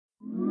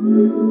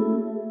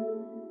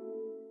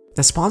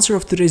The sponsor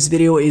of today's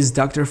video is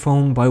Dr.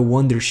 Phone by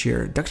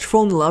Wondershare. Dr.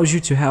 Phone allows you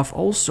to have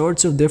all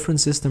sorts of different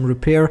system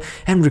repair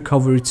and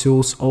recovery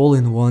tools all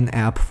in one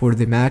app for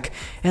the Mac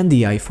and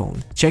the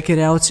iPhone. Check it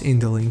out in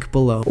the link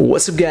below.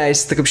 What's up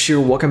guys, TechUp here,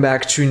 welcome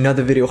back to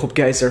another video. Hope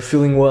guys are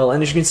feeling well,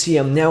 and as you can see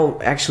I'm now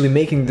actually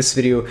making this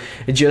video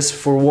just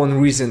for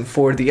one reason,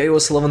 for the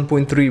iOS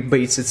 11.3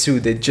 Beta 2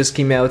 that just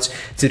came out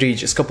today,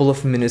 just a couple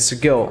of minutes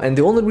ago. And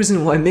the only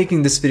reason why I'm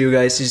making this video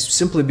guys is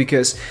simply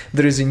because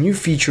there is a new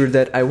feature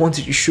that I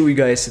wanted to show you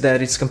guys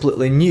that it's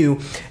completely new,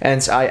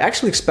 and I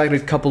actually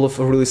expected a couple of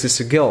releases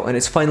ago, and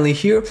it's finally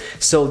here,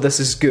 so this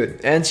is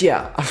good. And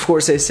yeah, of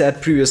course I said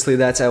previously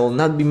that I will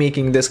not be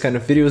making this kind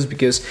of videos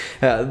because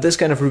this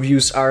kind of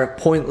reviews are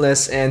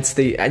pointless and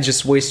they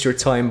just waste your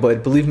time,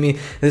 but believe me,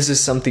 this is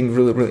something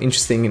really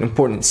interesting and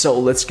important, so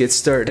let's get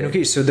started.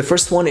 Okay, so the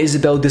first one is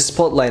about the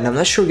spotlight. I'm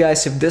not sure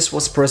guys if this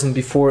was present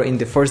before in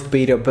the first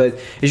beta, but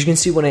as you can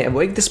see, when I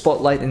awake the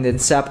spotlight and then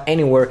tap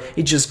anywhere,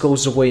 it just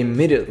goes away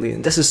immediately,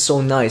 and this is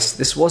so nice.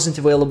 This wasn't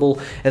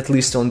available at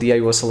least on the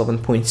iOS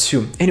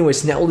 11.2.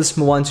 Anyways, now let's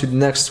move on to the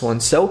next one.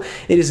 So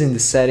it is in the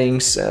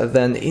settings,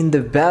 then in the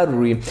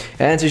battery,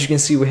 and as you can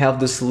see we have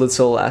this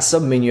little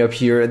sub menu up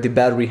here, the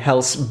battery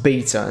health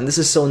beta, and this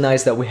is so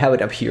nice that we have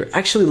it up here.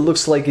 Actually it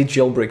looks like a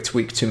jailbreak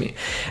tweak to me.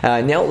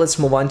 Now let's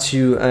move on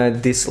to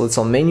this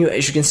little menu.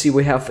 As you can see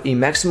we have a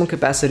maximum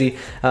capacity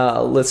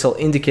little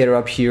indicator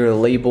up here,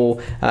 label,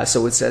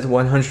 so it's at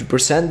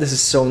 100%. This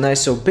is so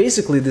nice. So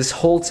basically this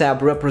whole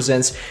tab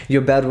represents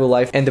your battery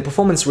life and the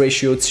performance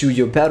ratio to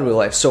your battery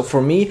life. So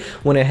for me,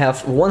 when I have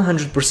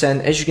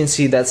 100%, as you can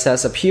see that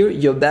says up here,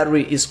 your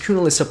battery is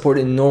currently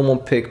supporting normal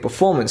peak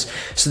performance.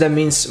 So that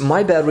means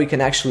my battery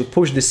can actually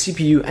push the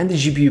CPU and the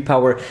GPU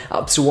power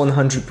up to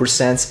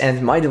 100%,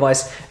 and my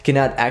device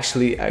cannot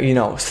actually,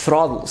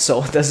 throttle.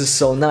 So this is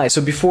so nice.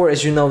 So before,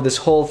 as you know, this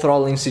whole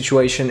throttling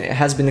situation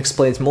has been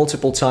explained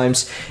multiple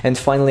times, and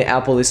finally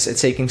Apple is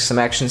taking some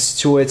actions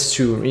to it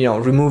to,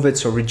 remove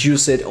it or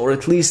reduce it, or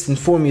at least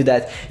inform you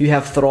that you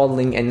have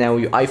throttling and now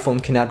your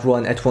iPhone cannot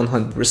run at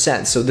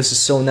 100%. So this is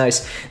so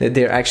nice that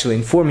they're actually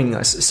informing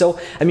us. So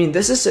I mean,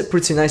 this is a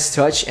pretty nice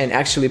touch and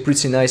actually a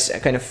pretty nice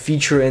kind of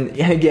feature, and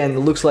again, it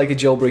looks like a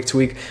jailbreak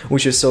tweak,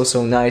 which is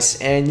so nice.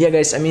 And yeah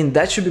guys, I mean,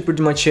 that should be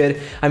pretty much it.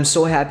 I'm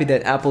so happy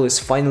that Apple is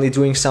finally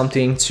doing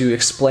something to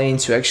explain,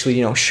 to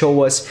actually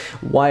show us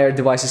why our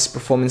device's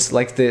performance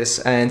like this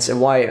and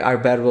why our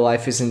battery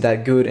life isn't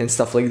that good and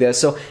stuff like that.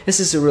 So this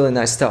is a really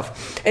nice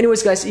stuff.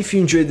 Anyways guys, if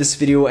you enjoyed this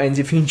video and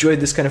if you enjoyed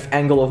this kind of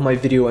angle of my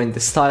video and the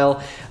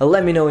style,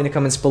 let me know in the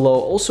comments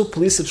below. Also,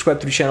 please subscribe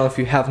to the channel if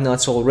you have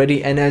not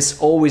already, and as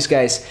always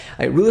guys,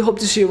 I really hope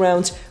to see you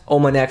around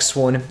on my next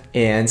one,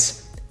 and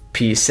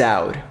peace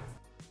out.